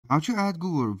How to add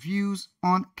Google reviews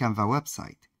on Canva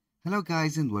website. Hello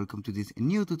guys and welcome to this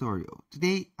new tutorial.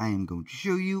 Today I am going to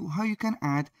show you how you can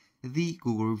add the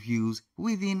Google reviews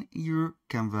within your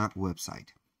Canva website.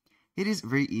 It is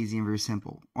very easy and very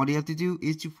simple. All you have to do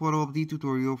is to follow up the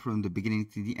tutorial from the beginning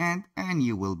to the end and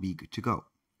you will be good to go.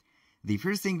 The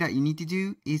first thing that you need to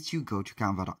do is to go to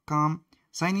canva.com,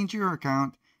 sign into your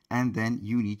account, and then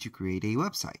you need to create a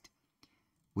website.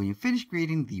 When you finish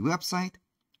creating the website,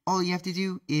 all you have to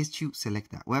do is to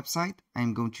select that website.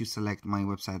 I'm going to select my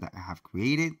website that I have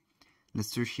created. Let's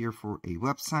search here for a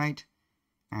website.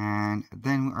 And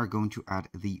then we are going to add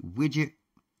the widget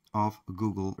of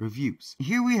Google reviews.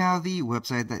 Here we have the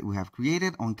website that we have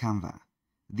created on Canva.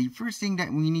 The first thing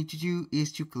that we need to do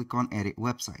is to click on Edit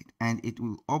Website. And it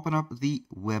will open up the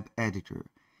web editor.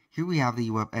 Here we have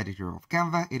the web editor of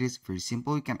Canva. It is very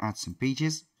simple. You can add some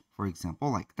pages, for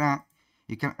example, like that.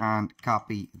 You can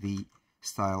copy the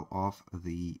style of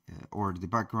the or the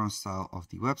background style of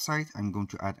the website. I'm going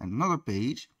to add another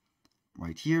page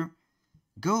right here.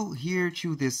 Go here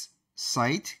to this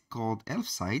site called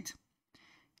Elfsite.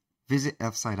 Visit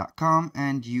elfsite.com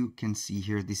and you can see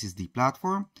here this is the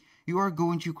platform. You are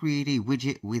going to create a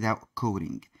widget without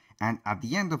coding, and at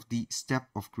the end of the step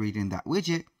of creating that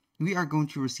widget, we are going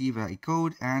to receive a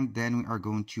code and then we are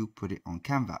going to put it on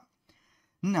Canva.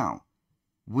 Now,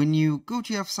 when you go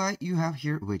to Elfsite, you have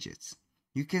here widgets.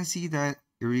 You can see that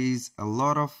there is a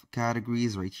lot of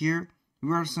categories right here.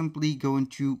 We are simply going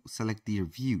to select the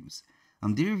reviews.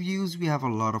 On the reviews, we have a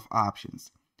lot of options,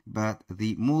 but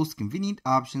the most convenient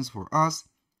options for us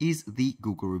is the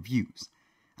Google reviews.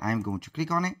 I'm going to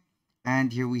click on it,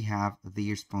 and here we have the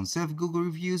responsive Google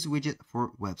reviews widget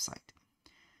for website.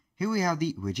 Here we have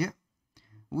the widget.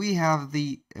 We have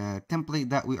the template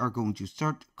that we are going to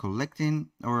start collecting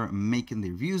or making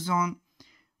the reviews on.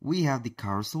 We have the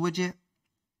carousel widget,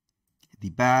 the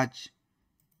badge,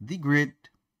 the grid,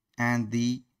 and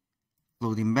the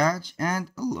floating badge,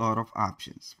 and a lot of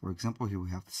options. For example, here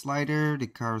we have the slider, the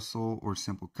carousel or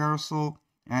simple carousel,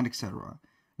 and etc.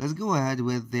 Let's go ahead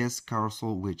with this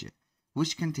carousel widget,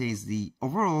 which contains the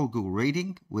overall Google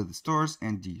rating with the stars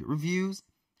and the reviews,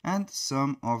 and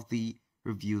some of the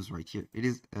reviews right here. It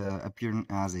is appearing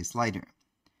as a slider.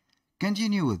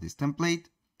 Continue with this template.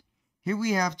 Here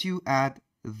we have to add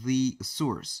the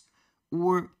source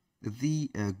or the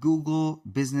Google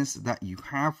business that you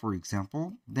have, for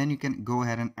example. Then you can go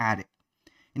ahead and add it.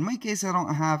 In my case, I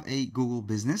don't have a Google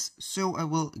business, so I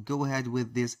will go ahead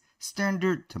with this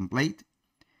standard template.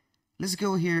 Let's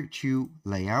go here to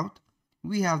layout.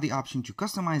 We have the option to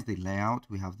customize the layout.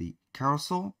 We have the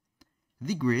carousel,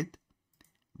 the grid,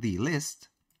 the list,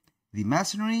 the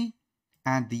masonry,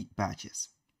 and the badges.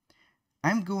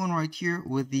 I'm going right here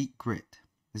with the grid.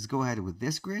 Let's go ahead with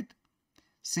this grid.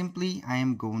 Simply, I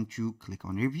am going to click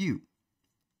on review.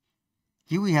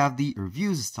 Here we have the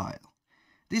reviews style.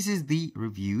 This is the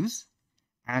reviews,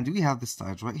 and we have the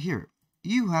styles right here.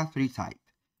 You have three types.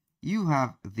 You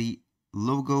have the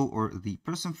logo or the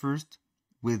person first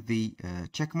with the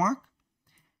check mark.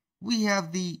 We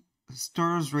have the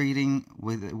stars rating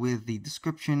with the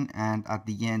description, and at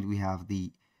the end we have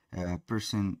the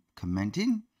person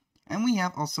commenting, and we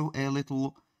have also a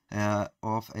little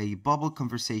of a bubble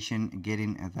conversation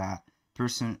getting that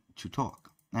person to talk.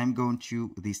 I'm going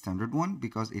to the standard one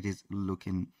because it is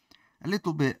looking a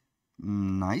little bit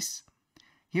nice.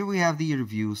 Here we have the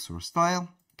review source style.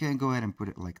 You can go ahead and put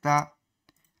it like that,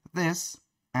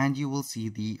 and you will see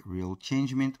the real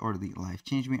changement or the live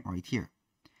changement right here.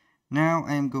 Now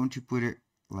I am going to put it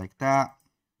like that.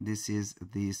 This is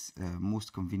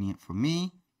most convenient for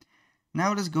me.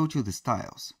 Now let's go to the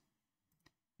styles.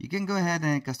 You can go ahead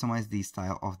and customize the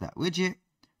style of that widget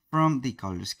from the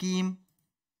color scheme.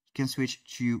 You can switch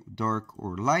to dark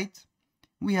or light.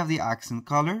 We have the accent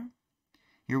color.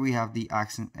 Here we have the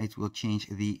accent. It will change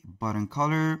the button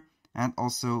color and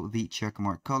also the check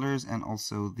mark colors and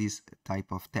also this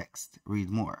type of text. Read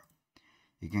more.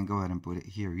 You can go ahead and put it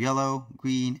here yellow,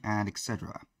 green, and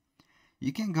etc.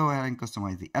 You can go ahead and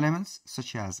customize the elements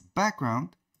such as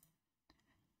background,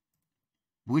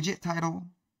 widget title,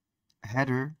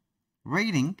 header,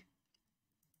 rating.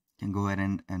 You can go ahead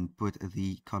and put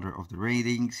the color of the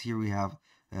ratings. Here we have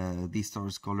the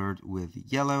stars colored with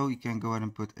yellow. You can go ahead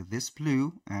and put this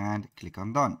blue and click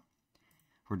on done.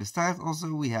 For the styles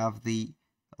also, we have the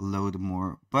load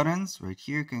more buttons right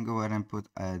here. You can go ahead and put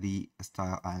the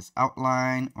style as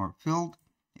outline or filled.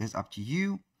 It's up to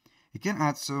you. You can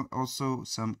add also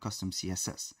some custom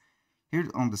CSS. Here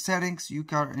on the settings, you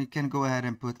can go ahead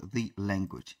and put the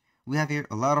language. We have here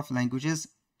a lot of languages,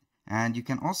 and you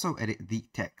can also edit the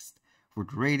text for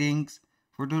the ratings,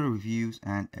 for the reviews,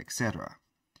 and etc.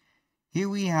 Here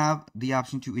we have the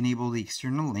option to enable the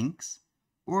external links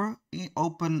or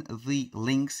open the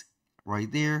links right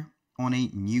there on a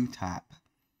new tab.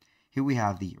 Here we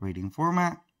have the rating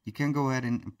format. You can go ahead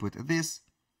and put this,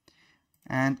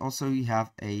 and also you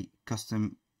have a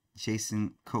custom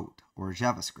JSON code or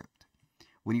JavaScript.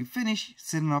 When you finish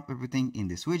setting up everything in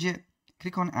this widget,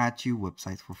 click on Add to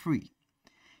Website for free.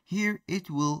 Here it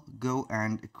will go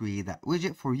and create that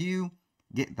widget for you,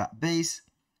 get that base,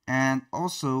 and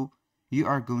also you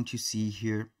are going to see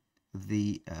here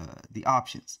the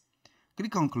options.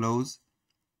 Click on Close.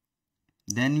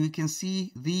 Then you can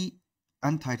see the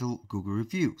Untitled Google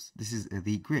Reviews. This is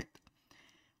the grid.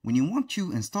 When you want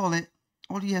to install it,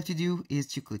 all you have to do is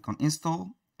to click on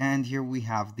Install, and here we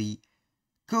have the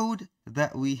code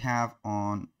that we have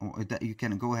on, or that you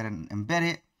can go ahead and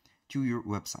embed it to your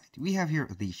website. We have here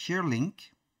the share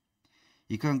link.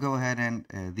 You can go ahead and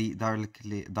the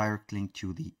direct link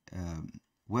to the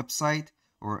website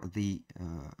or the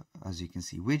as you can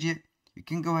see widget. You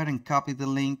can go ahead and copy the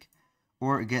link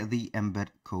or get the embed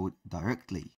code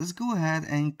directly. Let's go ahead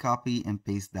and copy and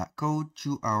paste that code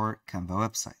to our Canva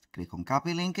website. Click on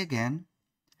copy link again,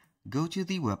 go to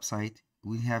the website.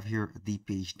 We have here the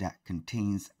page that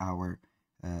contains our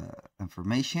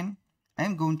information.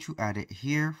 I'm going to add it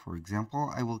here. For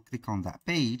example, I will click on that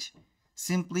page.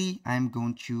 Simply, I'm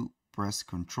going to press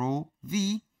Ctrl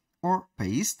V or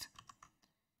paste,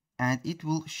 and it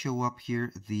will show up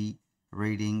here the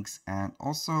ratings, and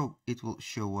also it will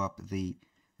show up the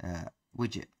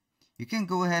widget. You can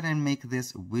go ahead and make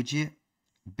this widget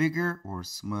bigger or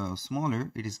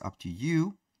smaller. It is up to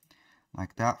you.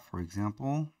 Like that, for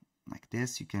example, like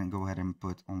this. You can go ahead and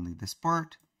put only this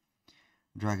part,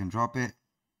 drag and drop it,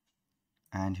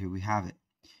 and here we have it.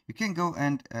 You can go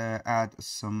and add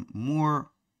some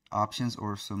more options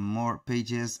or some more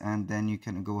pages, and then you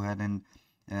can go ahead and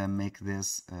make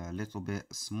this a little bit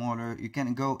smaller. You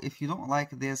can go, if you don't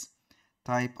like this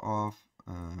type of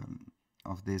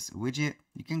this widget,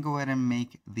 you can go ahead and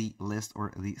make the list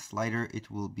or the slider.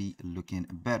 It will be looking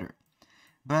better.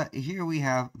 But here we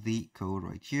have the code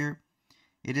right here.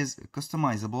 It is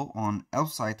customizable on our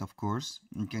site, of course.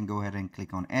 You can go ahead and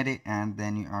click on edit, and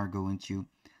then you are going to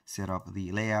set up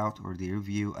the layout or the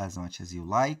review as much as you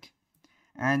like,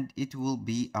 and it will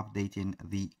be updating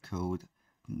the code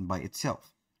by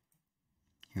itself.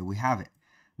 Here we have it.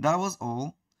 That was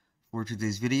all for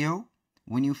today's video.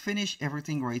 When you finish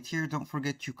everything right here, don't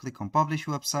forget to click on publish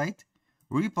website,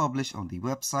 republish on the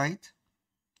website,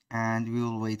 and we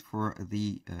will wait for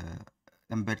the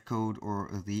embed code or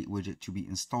the widget to be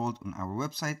installed on our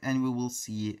website, and we will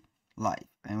see it live.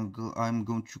 I'm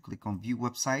going to click on view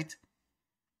website.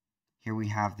 Here we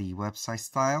have the website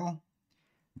style,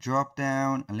 drop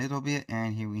down a little bit,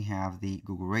 and here we have the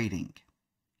Google rating.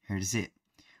 Here's it.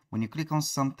 When you click on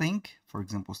something, for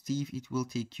example Steve, it will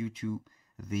take you to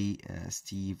the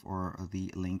Steve or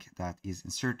the link that is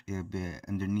inserted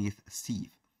underneath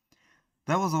Steve.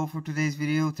 That was all for today's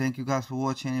video. Thank you guys for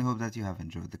watching. I hope that you have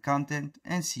enjoyed the content,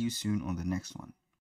 and see you soon on the next one.